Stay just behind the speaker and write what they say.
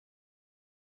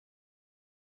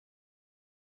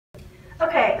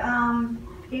Okay,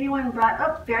 anyone brought,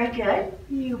 oh, very good.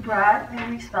 You brought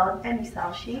an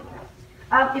Excel sheet.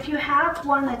 If you have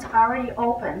one that's already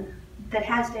open that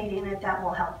has data in it, that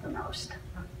will help the most.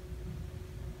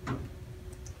 I'm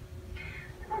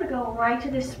going to go right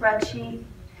to this spreadsheet.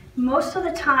 Most of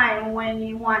the time when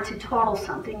you want to total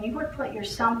something, you would put your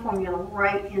sum formula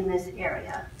right in this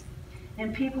area.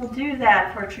 And people do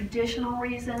that for traditional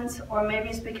reasons, or maybe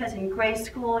it's because in grade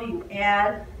school you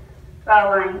add a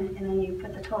line and then you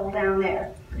put the total down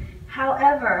there.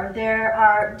 However, there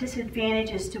are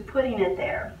disadvantages to putting it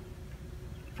there.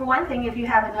 For one thing, if you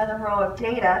have another row of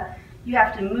data, you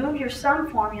have to move your sum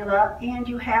formula and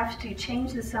you have to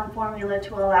change the sum formula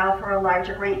to allow for a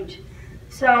larger range.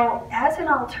 So as an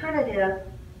alternative,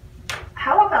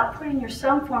 how about putting your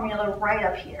sum formula right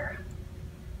up here?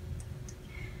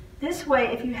 This way,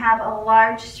 if you have a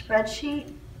large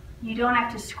spreadsheet, you don't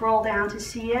have to scroll down to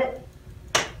see it.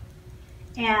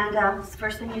 And it's the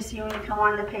first thing you see when you come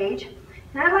on the page.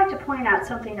 And I'd like to point out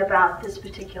something about this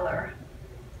particular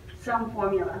sum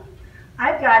formula.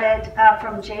 I've got it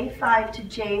from J5 to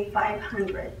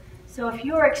J500. So if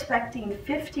you are expecting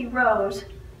 50 rows,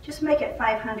 just make it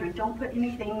 500. Don't put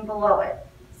anything below it,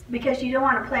 because you don't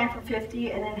want to plan for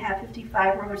 50 and then have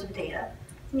 55 rows of data.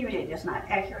 Your data is not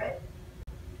accurate.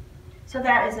 So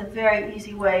that is a very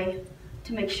easy way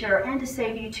to make sure and to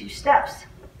save you 2 steps.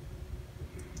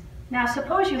 Now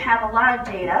suppose you have a lot of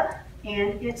data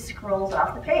and it scrolls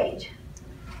off the page.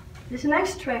 This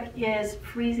next trick is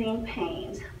freezing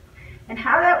panes. And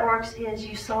how that works is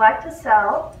you select a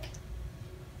cell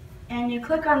and you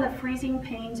click on the freezing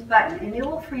panes button, and it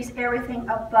will freeze everything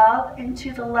above and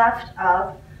to the left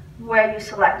of where you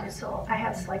selected. So I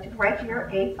have selected right here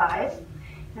A5,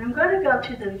 and I'm going to go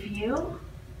to the View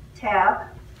tab,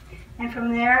 and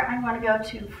from there I'm going to go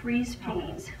to Freeze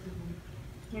Panes.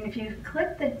 And if you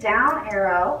click the down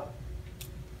arrow,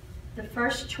 the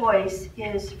first choice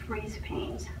is Freeze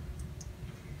Panes.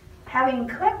 Having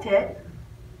clicked it,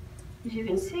 as you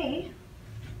can see,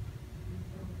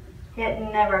 it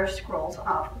never scrolls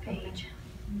off the page.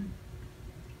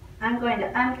 I'm going to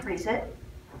unfreeze it.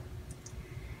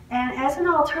 And as an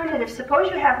alternative,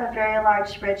 suppose you have a very large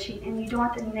spreadsheet and you don't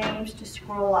want the names to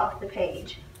scroll off the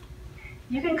page.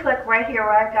 You can click right here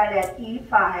where I've got it at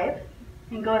E5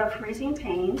 and go to Freezing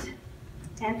Panes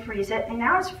and freeze it. And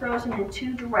now it's frozen in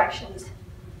 2 directions.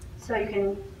 So you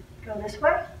can go this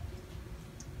way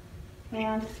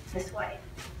and this way.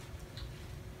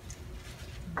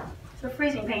 So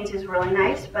freezing panes is really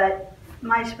nice, but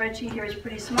my spreadsheet here is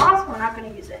pretty small, so we're not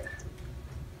going to use it.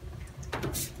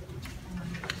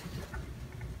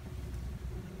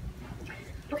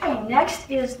 Okay, next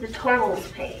is the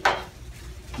totals page.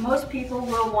 Most people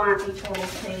will want the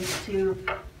totals page to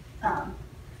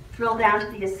drill down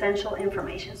to the essential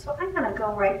information. So I'm going to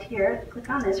go right here, click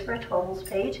on this for a totals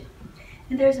page.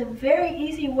 And there's a very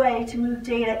easy way to move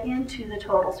data into the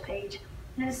totals page.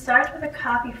 And it starts with a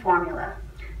copy formula.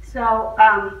 So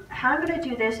how I'm going to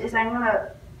do this is I'm going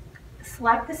to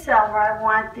select the cell where I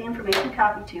want the information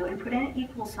copied to and put in an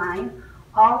equal sign.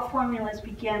 All formulas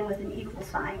begin with an equal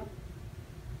sign.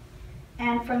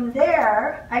 And from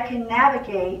there, I can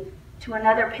navigate to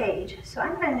another page. So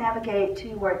I'm going to navigate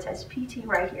to where it says PT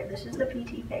right here. This is the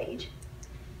PT page.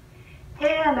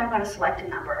 And I'm going to select a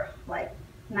number, like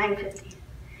 950.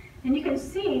 And you can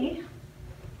see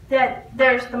that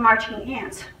there's the marching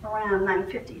ants around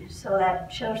 950, so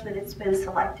that shows that it's been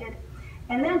selected.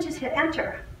 And then just hit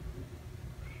enter,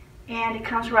 and it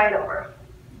comes right over.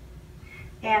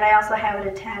 And I also have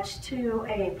it attached to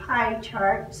a pie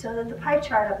chart so that the pie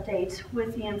chart updates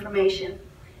with the information.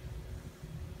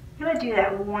 I'm going to do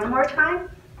that one more time.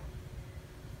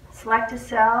 Select a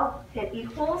cell, hit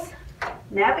equals,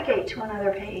 navigate to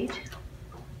another page,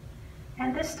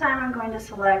 and this time I'm going to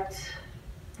select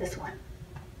this one.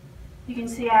 You can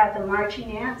see I have the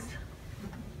marching ants,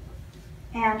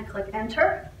 and click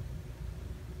enter,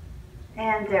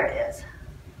 and there it is.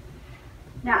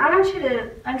 Now I want you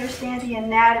to understand the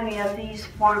anatomy of these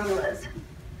formulas.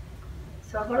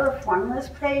 So go to the formulas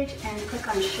page and click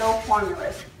on show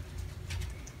formulas.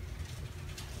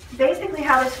 Basically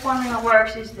how this formula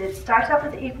works is that it starts off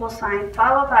with the equal sign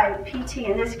followed by PT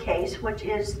in this case, which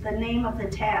is the name of the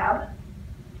tab.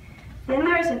 Then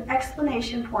there's an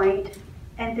exclamation point,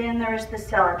 and then there's the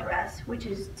cell address, which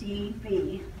is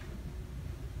DB.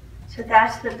 So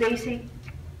that's the basic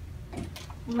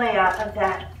layout of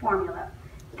that formula.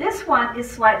 This one is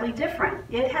slightly different.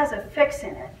 It has a fix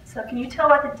in it. So can you tell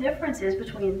what the difference is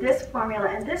between this formula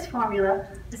and this formula,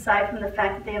 aside from the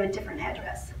fact that they have a different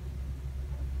address?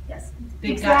 Yes,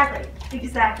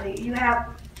 exactly. You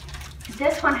have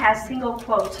This one has single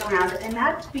quotes around it, and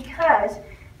that's because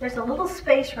there's a little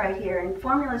space right here, and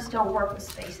formulas don't work with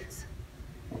spaces.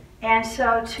 And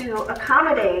so to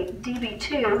accommodate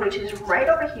DB2, which is right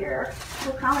over here,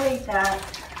 to accommodate that,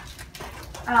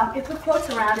 it put quotes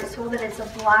around it so that it's a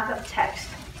block of text.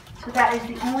 So that is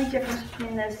the only difference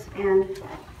between this and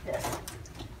this.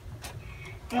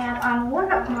 And on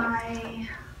one of my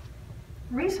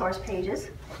resource pages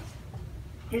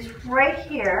is right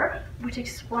here, which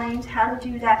explains how to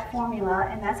do that formula,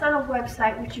 and that's on a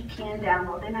website which you can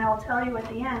download. And I will tell you at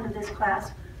the end of this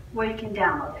class where you can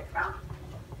download it from.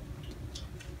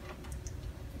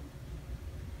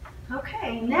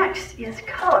 Okay, next is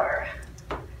color.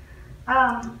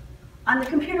 On the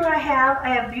computer I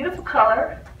have beautiful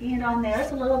color, and on there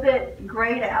it's a little bit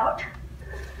grayed out.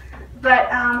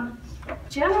 But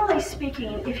generally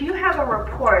speaking, if you have a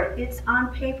report, it's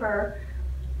on paper,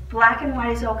 black and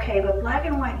white is okay, but black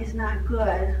and white is not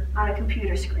good on a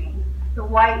computer screen. The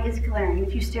white is glaring.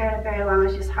 If you stare at it very long,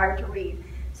 it's just hard to read.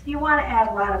 So you want to add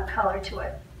a lot of color to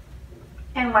it.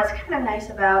 And what's kind of nice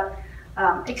about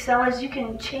Excel is you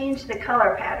can change the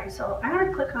color pattern. So I'm going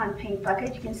to click on Paint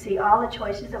Bucket. You can see all the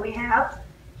choices that we have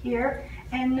here.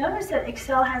 And notice that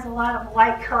Excel has a lot of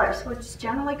light color, so it's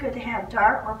generally good to have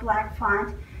dark or black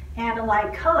font and a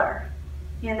light color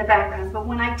in the background. But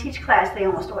when I teach class, they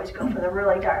almost always go for the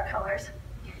really dark colors.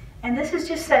 And this is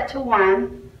just set to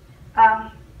 1,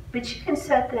 but you can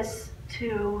set this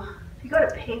to, if you go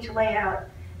to Page Layout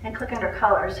and click under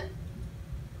Colors,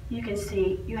 you can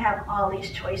see you have all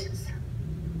these choices.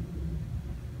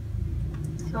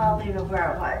 So I'll leave it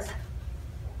where it was.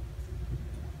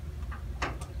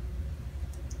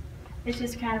 It's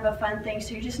just kind of a fun thing,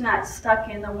 so you're just not stuck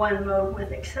in the one mode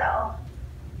with Excel.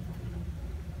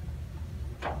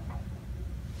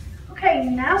 Okay,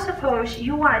 now suppose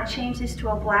you want to change this to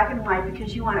a black and white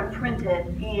because you want to print it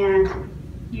and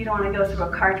you don't want to go through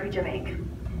a cartridge of ink.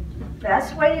 The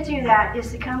best way to do that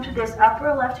is to come to this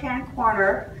upper left-hand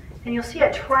corner, and you'll see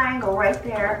a triangle right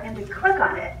there, and to click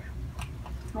on it.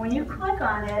 And when you click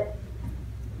on it,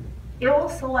 it will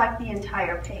select the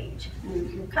entire page. And you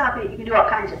can copy it, you can do all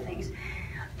kinds of things.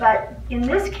 But in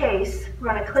this case, we're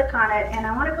going to click on it, and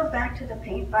I want to go back to the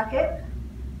Paint Bucket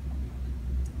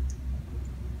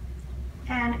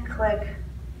and click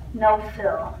No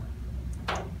Fill.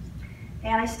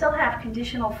 And I still have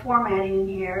conditional formatting in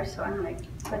here, so I'm going to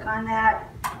click on that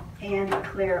and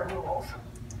Clear Rules.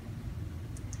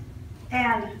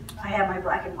 And I have my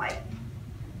black and white.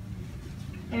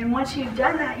 And once you've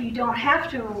done that, you don't have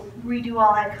to redo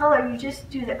all that color. You just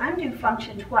do the undo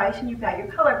function twice, and you've got your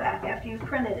color back after you've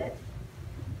printed it.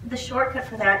 The shortcut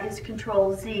for that is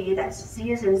Control-Z. That's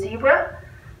Z as in zebra.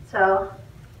 So,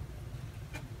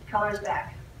 color's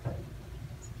back.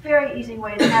 It's a very easy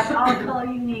way to have all the color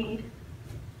you need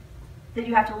that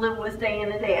you have to live with day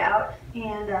in and day out,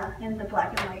 and in the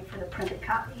black and white for the printed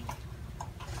copy.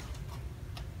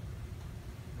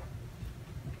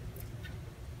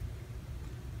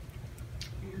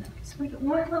 We get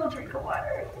one little drink of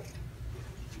water.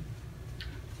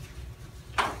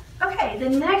 Okay, the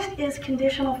next is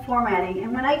conditional formatting,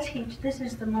 and when I teach, this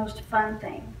is the most fun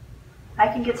thing. I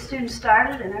can get students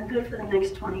started and they're good for the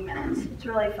next 20 minutes. It's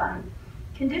really fun.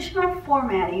 Conditional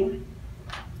formatting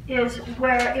is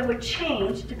where it would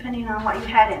change depending on what you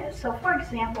had in it. So for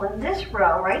example, in this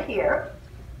row right here,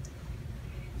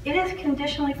 it is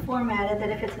conditionally formatted that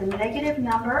if it's a negative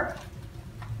number,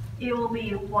 it will be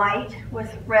white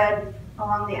with red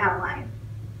along the outline.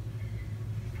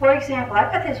 For example,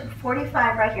 I've got this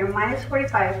 45 right here, minus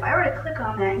 45. If I were to click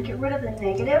on that and get rid of the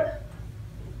negative,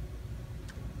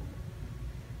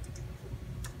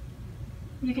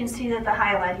 you can see that the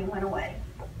highlighting went away.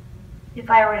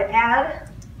 If I were to add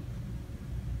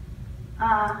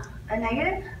a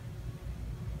negative,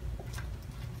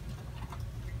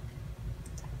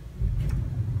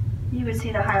 you would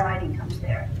see the highlighting comes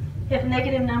there. If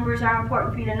negative numbers are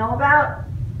important for you to know about,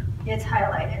 it's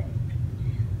highlighted.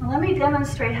 Now let me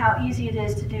demonstrate how easy it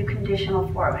is to do conditional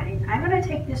formatting. I'm going to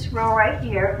take this row right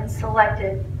here and select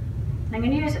it. And I'm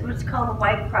going to use what's called a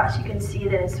white cross. You can see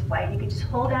that it's white. You can just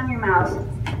hold down your mouse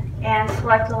and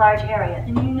select a large area.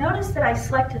 And you notice that I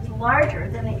selected larger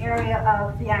than the area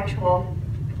of the actual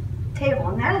table.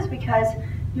 And that is because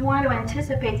you want to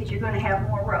anticipate that you're going to have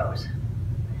more rows.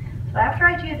 So after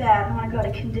I do that, I'm going to go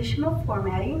to Conditional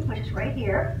Formatting, which is right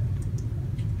here.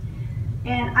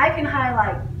 And I can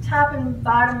highlight top and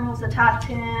bottom rules, the top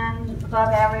 10, above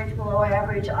average, below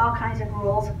average, all kinds of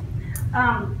rules.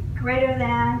 Greater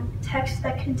than, text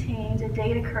that contains a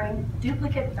date occurring,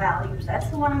 duplicate values. That's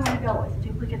the one I'm going to go with,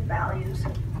 duplicate values.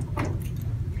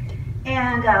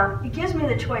 And it gives me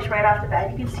the choice right off the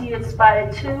bat. You can see it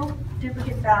spotted 2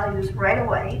 duplicate values right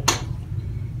away.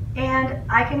 And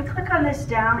I can click on this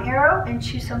down arrow and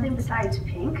choose something besides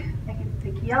pink. I can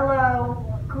pick yellow,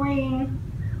 or green,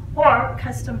 or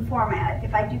custom format.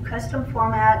 If I do custom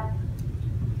format,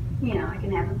 you know, I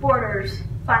can have the borders,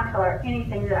 font color,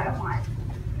 anything that I want.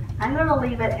 I'm going to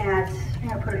leave it at, I'm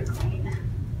going to put it green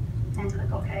and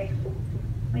click OK.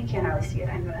 We can't really see it.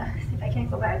 I'm going to see if I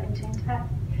can't go back and change that.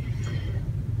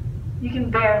 You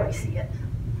can barely see it.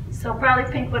 So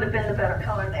probably pink would have been the better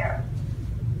color there.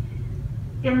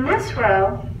 In this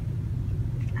row,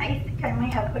 I think I may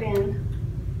have put in,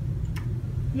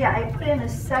 yeah, I put in a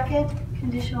second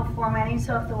conditional formatting.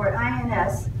 So if the word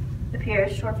INS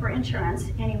appears, short for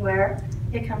insurance, anywhere,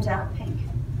 it comes out pink.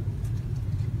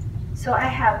 So I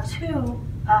have 2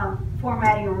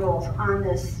 formatting rules on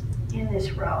this, in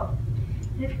this row.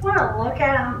 And if you want to look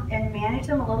at them and manage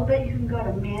them a little bit, you can go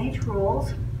to Manage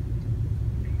Rules.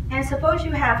 And suppose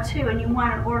you have 2 and you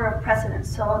want an order of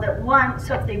precedence, so that one,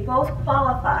 so if they both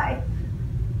qualify,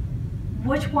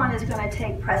 which one is going to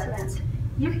take precedence?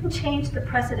 You can change the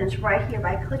precedence right here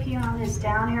by clicking on this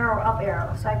down arrow or up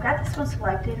arrow. So I've got this one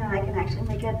selected and I can actually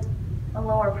make it a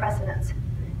lower precedence.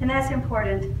 And that's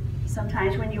important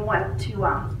sometimes when you want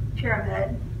to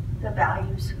pyramid the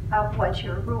values of what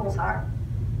your rules are.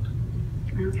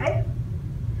 Okay?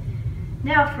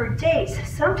 Now for dates,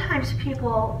 sometimes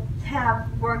people have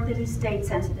work that is date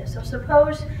sensitive. So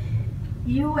suppose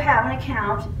you have an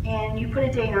account and you put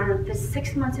a date on it that's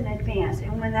 6 months in advance,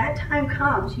 and when that time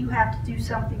comes, you have to do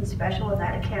something special with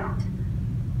that account.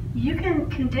 You can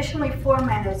conditionally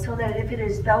format it so that if it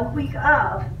is the week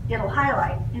of, it'll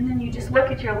highlight, and then you just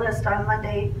look at your list on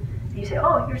Monday and you say,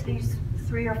 oh, here's these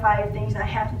 3 or 5 things I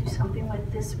have to do something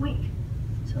with this week.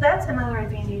 So that's another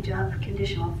advantage of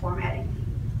conditional formatting.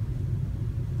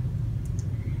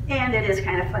 And it is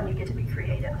kind of fun, you get to be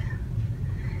creative.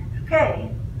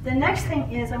 Okay, the next thing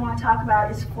is I want to talk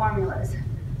about is formulas.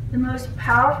 The most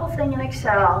powerful thing in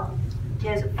Excel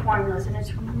is formulas, and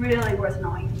it's really worth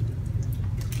knowing.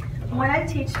 When I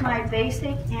teach my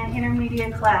basic and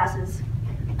intermediate classes,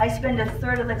 I spend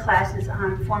 1/3 of the classes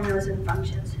on formulas and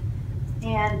functions.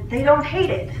 And they don't hate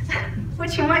it,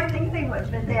 which you might think they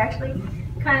would, but they actually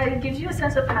kind of gives you a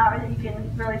sense of power that you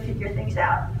can really figure things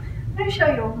out. I'm going to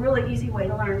show you a really easy way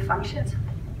to learn functions.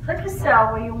 Click the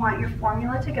cell where you want your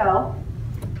formula to go,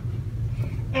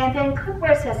 and then click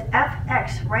where it says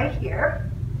FX right here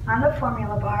on the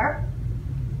formula bar.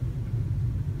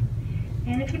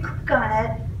 And if you click on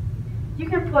it, you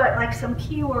can put like some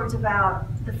keywords about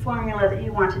the formula that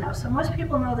you want to know. So most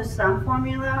people know the sum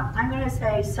formula. I'm going to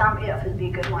say sum if would be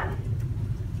a good one.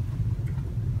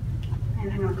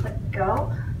 And I'm going to click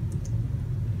go.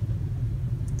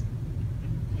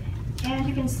 And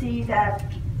you can see that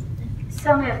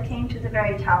sum if came to the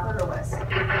very top of the list.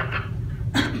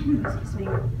 Excuse me.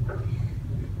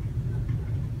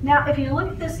 Now, if you look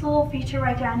at this little feature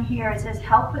right down here, it says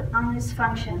help on this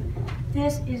function.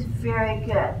 This is very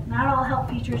good. Not all help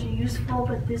features are useful,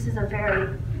 but this is a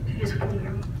very useful.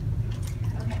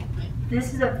 Okay.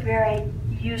 This is a very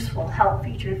useful help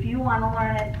feature. If you want to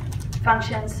learn it,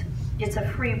 functions, it's a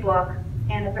free book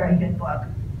and a very good book.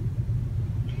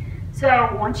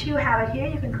 So once you have it here,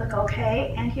 you can click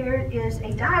OK, and here is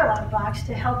a dialog box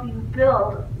to help you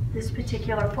build this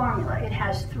particular formula. It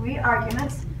has 3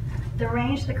 arguments: the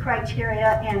range, the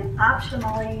criteria, and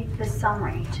optionally the sum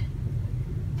range.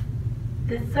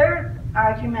 The 3rd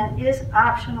argument is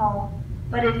optional,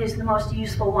 but it is the most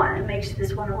useful one. It makes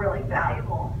this one a really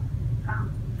valuable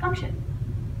function.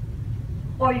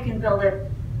 Or you can build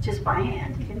it just by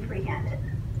hand. You can freehand it.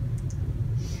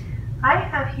 I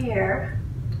have here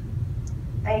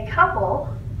a couple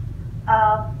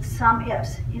of sum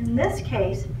ifs. In this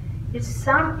case, it's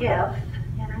sum if,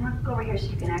 and I'm going to go over here so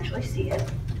you can actually see it.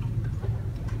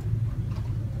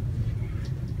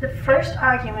 The first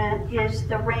argument is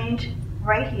the range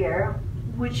right here,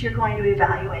 which you're going to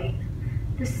evaluate.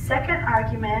 The second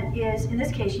argument is, in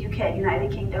this case, UK,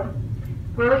 United Kingdom.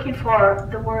 We're looking for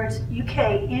the words UK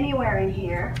anywhere in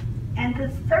here. And the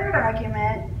third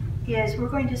argument is we're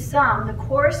going to sum the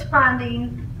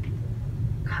corresponding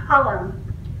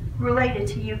column related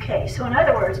to UK. So in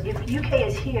other words, if UK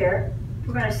is here,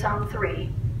 we're going to sum 3.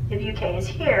 If UK is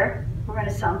here, we're going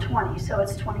to sum 20, so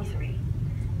it's 23.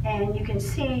 And you can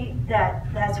see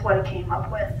that that's what it came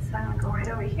up with. So I'm going to go right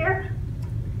over here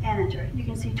and enter. You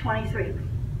can see 23.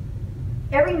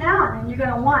 Every now and then you're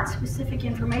going to want specific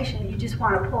information that you just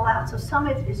want to pull out. So sum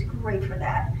if is great for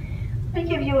that. Let me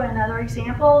give you another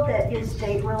example that is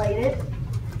date related.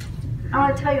 I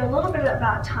want to tell you a little bit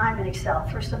about time in Excel.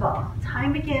 First of all,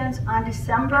 time begins on on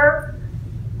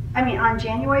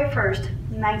January 1st,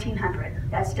 1900.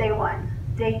 That's day 1.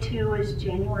 Day 2 is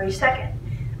January 2nd,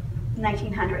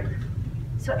 1900.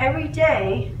 So every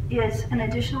day is an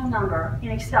additional number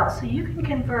in Excel. So you can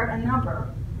convert a number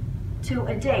to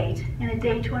a date and a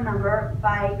date to a number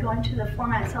by going to the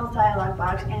Format Cells dialog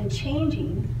box and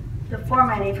changing the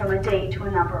formatting from a date to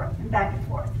a number and back and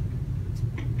forth.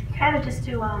 Kind of just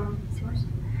to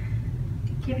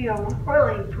give you a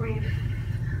really brief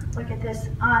look at this.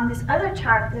 On this other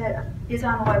chart that is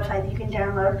on the website that you can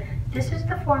download, this is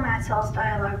the Format Cells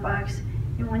dialog box,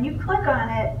 and when you click on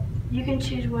it, you can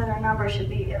choose whether a number should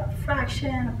be a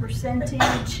fraction, a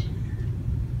percentage,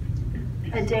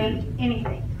 a date,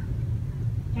 anything.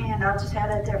 And I'll just have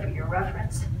that there for your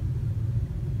reference.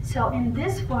 So in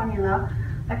this formula,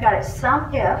 I've got a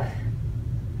sum if,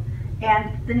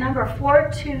 and the number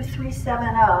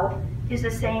 42370 is the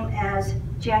same as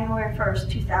January 1st,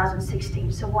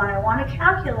 2016. So what I want to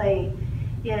calculate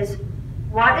is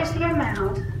what is the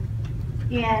amount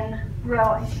in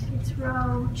row, I think it's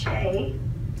row J,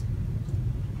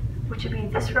 which would be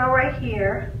this row right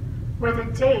here, where the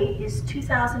date is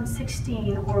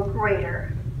 2016 or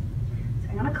greater. So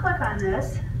I'm going to click on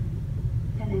this,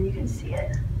 and then you can see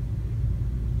it.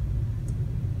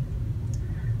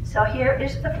 So here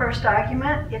is the first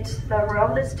argument. It's the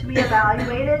row that's to be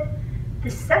evaluated. The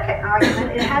second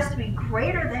argument, it has to be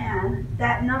greater than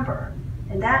that number.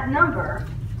 And that number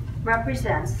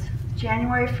represents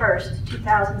January 1st,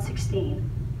 2016.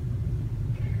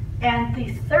 And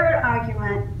the third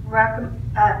argument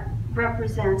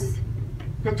represents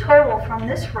the total from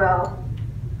this row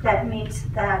that meets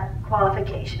that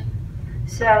qualification.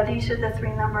 So these are the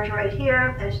three numbers right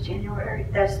here. That's January,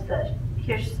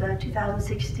 here's the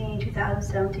 2016,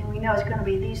 2017. We know it's going to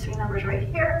be these three numbers right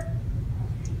here.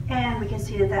 And we can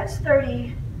see that that's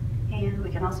 30. And we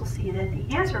can also see that the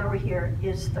answer over here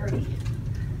is 30.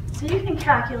 So you can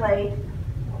calculate.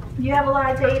 You have a lot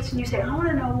of dates and you say, I want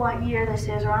to know what year this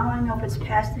is, or I want to know if it's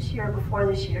past this year or before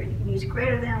this year. You can use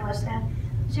greater than, less than.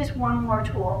 It's just one more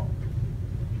tool.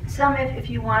 Sum if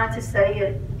you wanted to say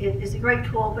it is a great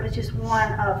tool, but it's just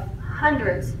one of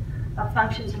hundreds of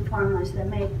functions and formulas that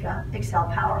make Excel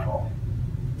powerful.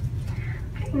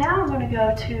 Okay, now I'm going to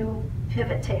go to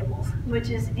pivot tables, which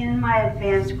is in my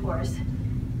advanced course,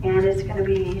 and it's going to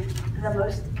be the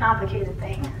most complicated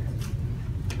thing.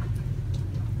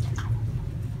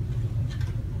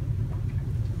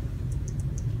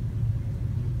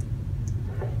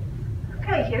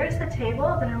 Okay, here's the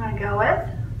table that I'm going to go with,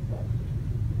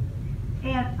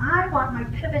 and I want my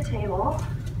pivot table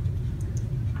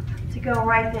to go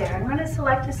right there. I'm going to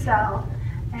select a cell,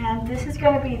 and this is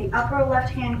going to be the upper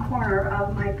left-hand corner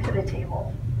of my pivot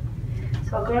table.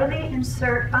 So I'll go to the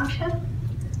Insert function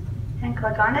and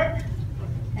click on it,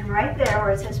 and right there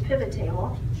where it says Pivot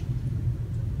Table,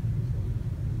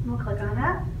 we'll click on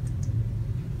that.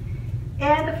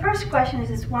 And the first question is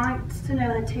it wants to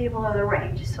know the table or the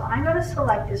range. So I'm going to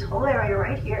select this whole area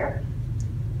right here.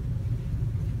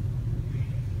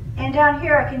 And down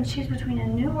here I can choose between a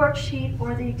new worksheet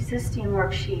or the existing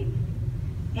worksheet.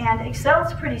 And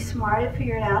Excel's pretty smart. It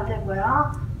figured out that,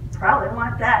 well, probably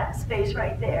want that space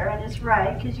right there, and it's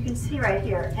right because you can see right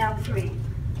here M3,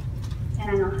 and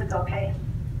I'm going to click OK.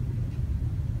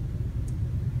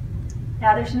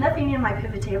 Now there's nothing in my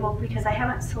pivot table because I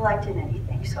haven't selected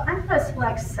anything, so I'm going to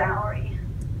select salary.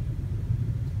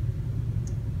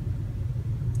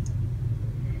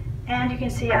 And you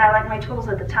can see I like my tools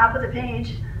at the top of the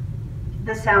page.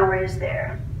 The salary is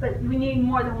there, but we need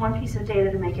more than one piece of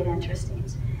data to make it interesting.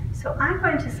 So I'm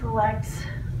going to select,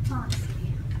 let's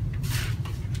see,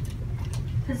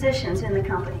 positions in the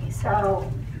company. So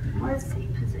let's see,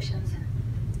 positions.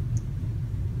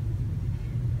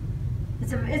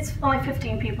 It's only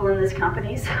 15 people in this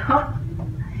company, so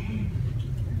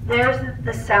there's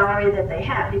the salary that they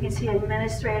have. You can see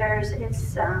administrators,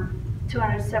 it's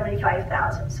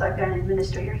 275,000. So I've got an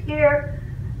administrator here,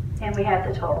 and we have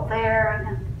the total there,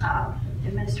 and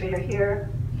administrator here.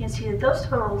 You can see that those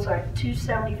totals are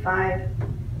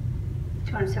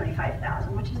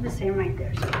 275,000, which is the same right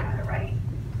there, so I got it right.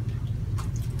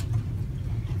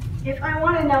 If I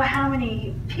want to know how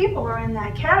many people are in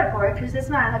that category, because it's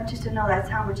not enough just to know that's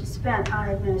how much is spent on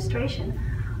administration,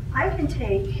 I can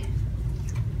take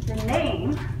the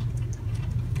name,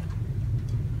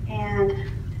 and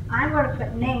I'm going to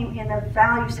put name in the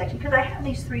value section, because I have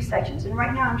these three sections, and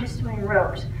right now I'm just doing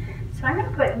rows. So I'm going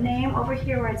to put name over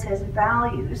here where it says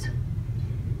values,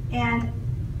 and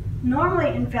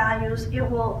normally in values it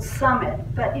will sum it,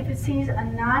 but if it sees a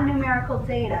non-numerical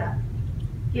data,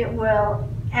 it will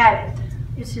added.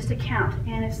 It's just a count.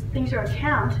 And if things are a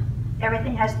count,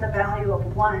 everything has the value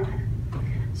of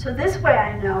 1. So this way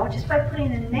I know, just by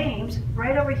putting the names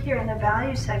right over here in the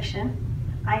value section,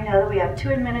 I know that we have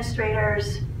 2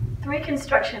 administrators, 3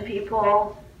 construction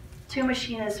people, 2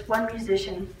 machinists, 1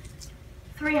 musician,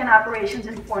 3 in operations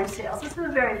and 4 in sales. This is a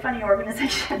very funny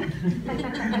organization.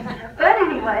 But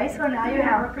anyway, so now you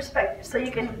have a perspective. So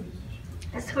you can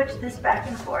switch this back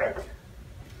and forth.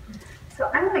 So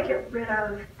I'm going to get rid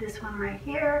of this one right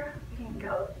here. You can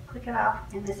go click it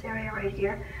off in this area right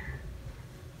here.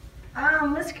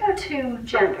 Let's go to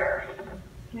gender.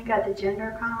 We got the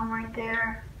gender column right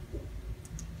there.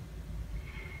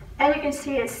 And you can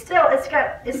see it's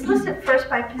listed first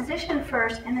by position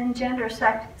first and then gender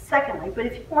secondly. But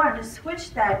if you wanted to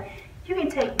switch that, you can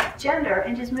take gender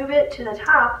and just move it to the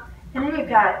top, and then you've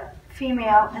got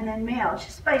female and then male,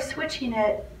 just by switching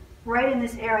it right in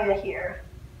this area here.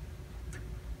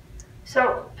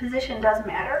 So position does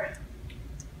matter.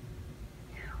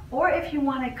 Or if you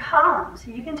wanted columns,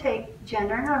 you can take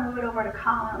gender and I'll move it over to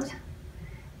columns,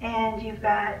 and you've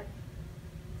got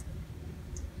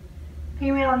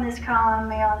female in this column,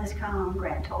 male in this column,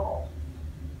 grand total.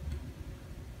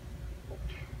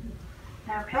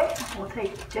 Okay, we'll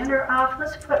take gender off.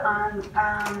 Let's put on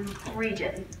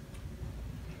region.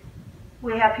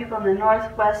 We have people in the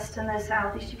northwest and the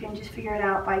southeast. You can just figure it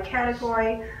out by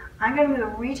category. I'm going to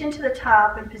move region to the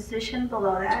top and position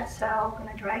below that. So I'm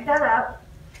going to drag that up.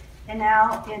 And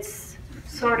now it's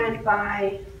sorted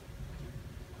by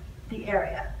the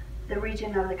area, the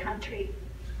region of the country.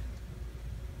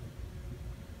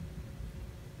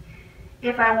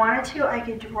 If I wanted to, I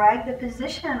could drag the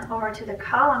position over to the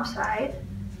column side,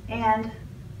 and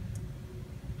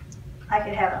I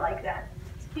could have it like that.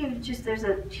 There's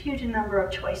a huge number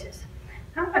of choices.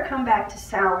 Now I'm going to come back to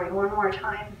salary one more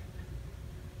time.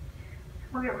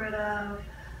 We'll get rid of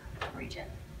region.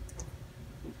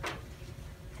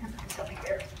 Over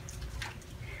here.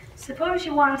 Suppose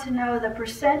you wanted to know the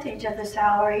percentage of the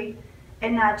salary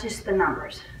and not just the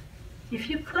numbers. If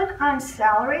you click on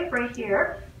salary right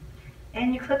here,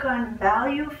 and you click on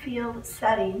value field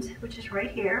settings, which is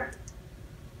right here,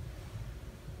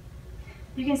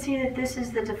 you can see that this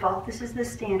is the default, this is the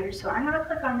standard. So I'm going to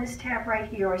click on this tab right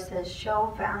here where it says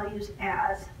show values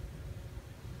as.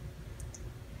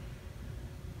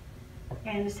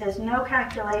 And it says no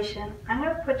calculation. I'm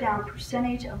going to put down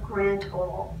percentage of grand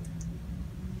total.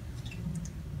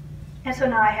 And so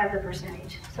now I have the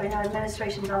percentage. So I know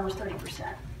administration is almost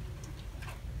 30%.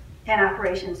 And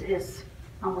operations is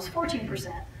almost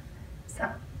 14%. So,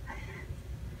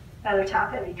 rather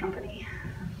top-heavy company.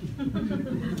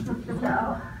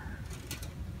 So,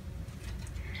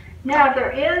 now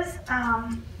there is,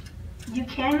 you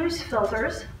can use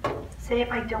filters. Say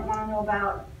if I don't want to know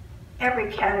about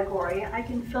every category, I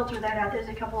can filter that out. There's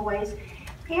a couple of ways.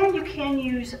 And you can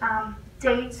use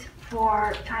dates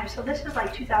for time. So this is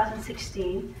like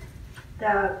 2016,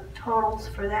 the totals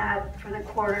for that, for the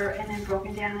quarter, and then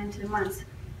broken down into the months.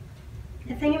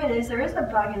 The thing of it is, there is a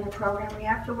bug in the program. We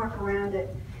have to work around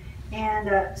it.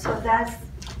 And so that's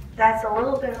a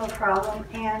little bit of a problem.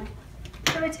 And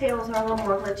pivot tables are a little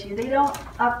more glitchy. They don't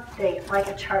update like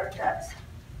a chart does.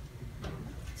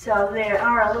 So they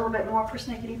are a little bit more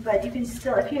persnickety, but you can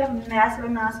still, if you have massive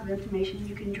amounts of information,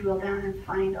 you can drill down and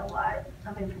find a lot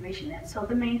of information in it. So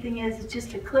the main thing is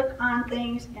just to click on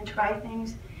things and try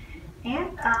things.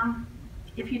 And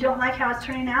if you don't like how it's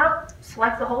turning out,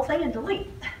 select the whole thing and delete.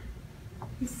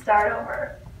 And start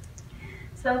over.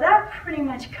 So that pretty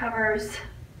much covers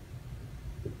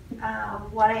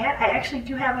what I had. I actually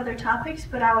do have other topics,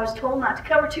 but I was told not to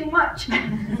cover too much.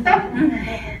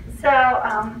 So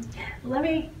let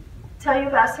me tell you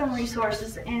about some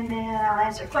resources, and then I'll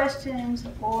answer questions,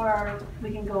 or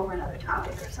we can go over another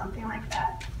topic or something like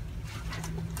that.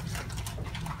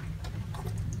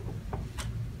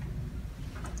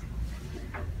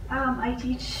 I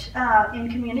teach in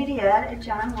community ed at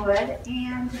John Wood,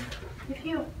 and if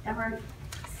you've ever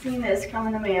seen this come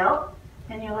in the mail,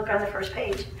 and you look on the first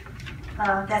page,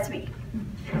 that's me.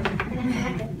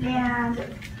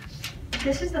 And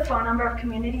this is the phone number of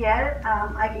community ed.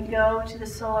 I can go to the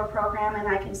solar program and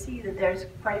I can see that there's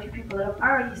quite a few people that have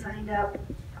already signed up.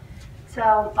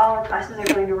 So all the classes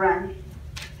are going to run.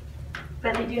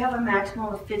 But they do have a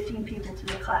maximum of 15 people to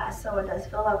the class, so it does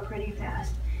fill up pretty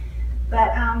fast.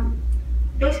 But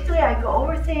basically I go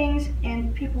over things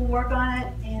and people work on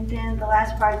it, and then the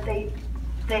last part they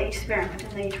experiment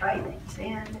and they try things.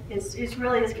 And it's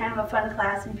really this kind of a fun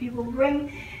class, and people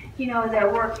bring, you know, their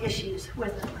work issues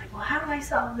with them. Like, well, how do I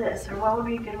solve this? Or what would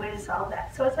be a good way to solve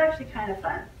that? So it's actually kind of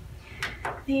fun.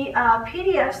 The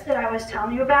PDFs that I was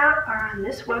telling you about are on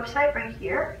this website right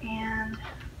here, and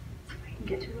I can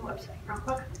get to the website real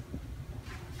quick.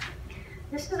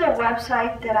 This is a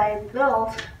website that I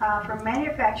built for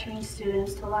manufacturing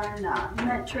students to learn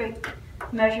metric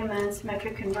measurements,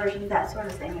 metric conversion, that sort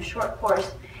of thing, a short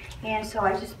course. And so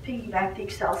I just piggybacked the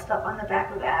Excel stuff on the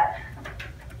back of that.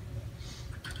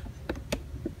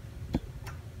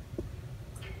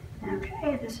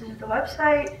 Okay, this is the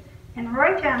website. And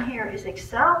right down here is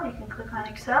Excel. You can click on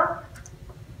Excel.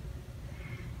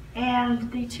 And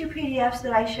the two PDFs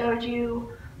that I showed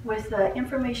you with the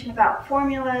information about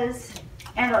formulas,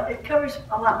 and it covers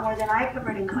a lot more than I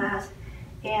covered in class,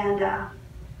 and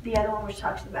the other one which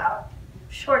talks about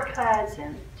shortcuts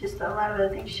and just a lot of other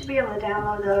things. You should be able to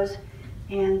download those,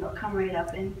 and they'll come right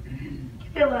up and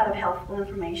give you a lot of helpful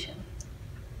information.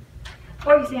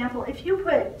 For example, if you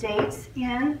put dates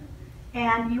in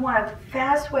and you want a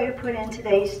fast way to put in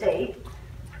today's date,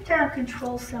 put down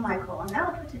Control semicolon.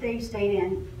 That'll put today's date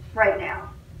in right now.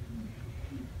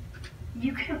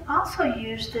 You can also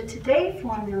use the today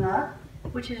formula,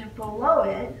 which is below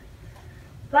it,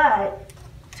 but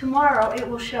tomorrow it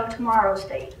will show tomorrow's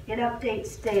date. It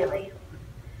updates daily.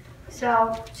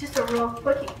 So just a real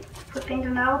quick thing to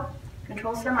know,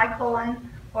 Control semicolon,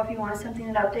 or if you want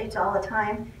something that updates all the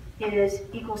time, it is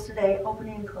equals today,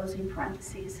 opening and closing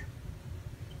parentheses.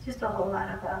 Just a whole lot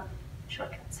of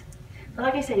shortcuts. But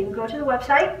like I said, you can go to the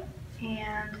website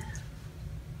and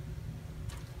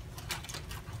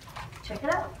check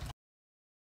it out.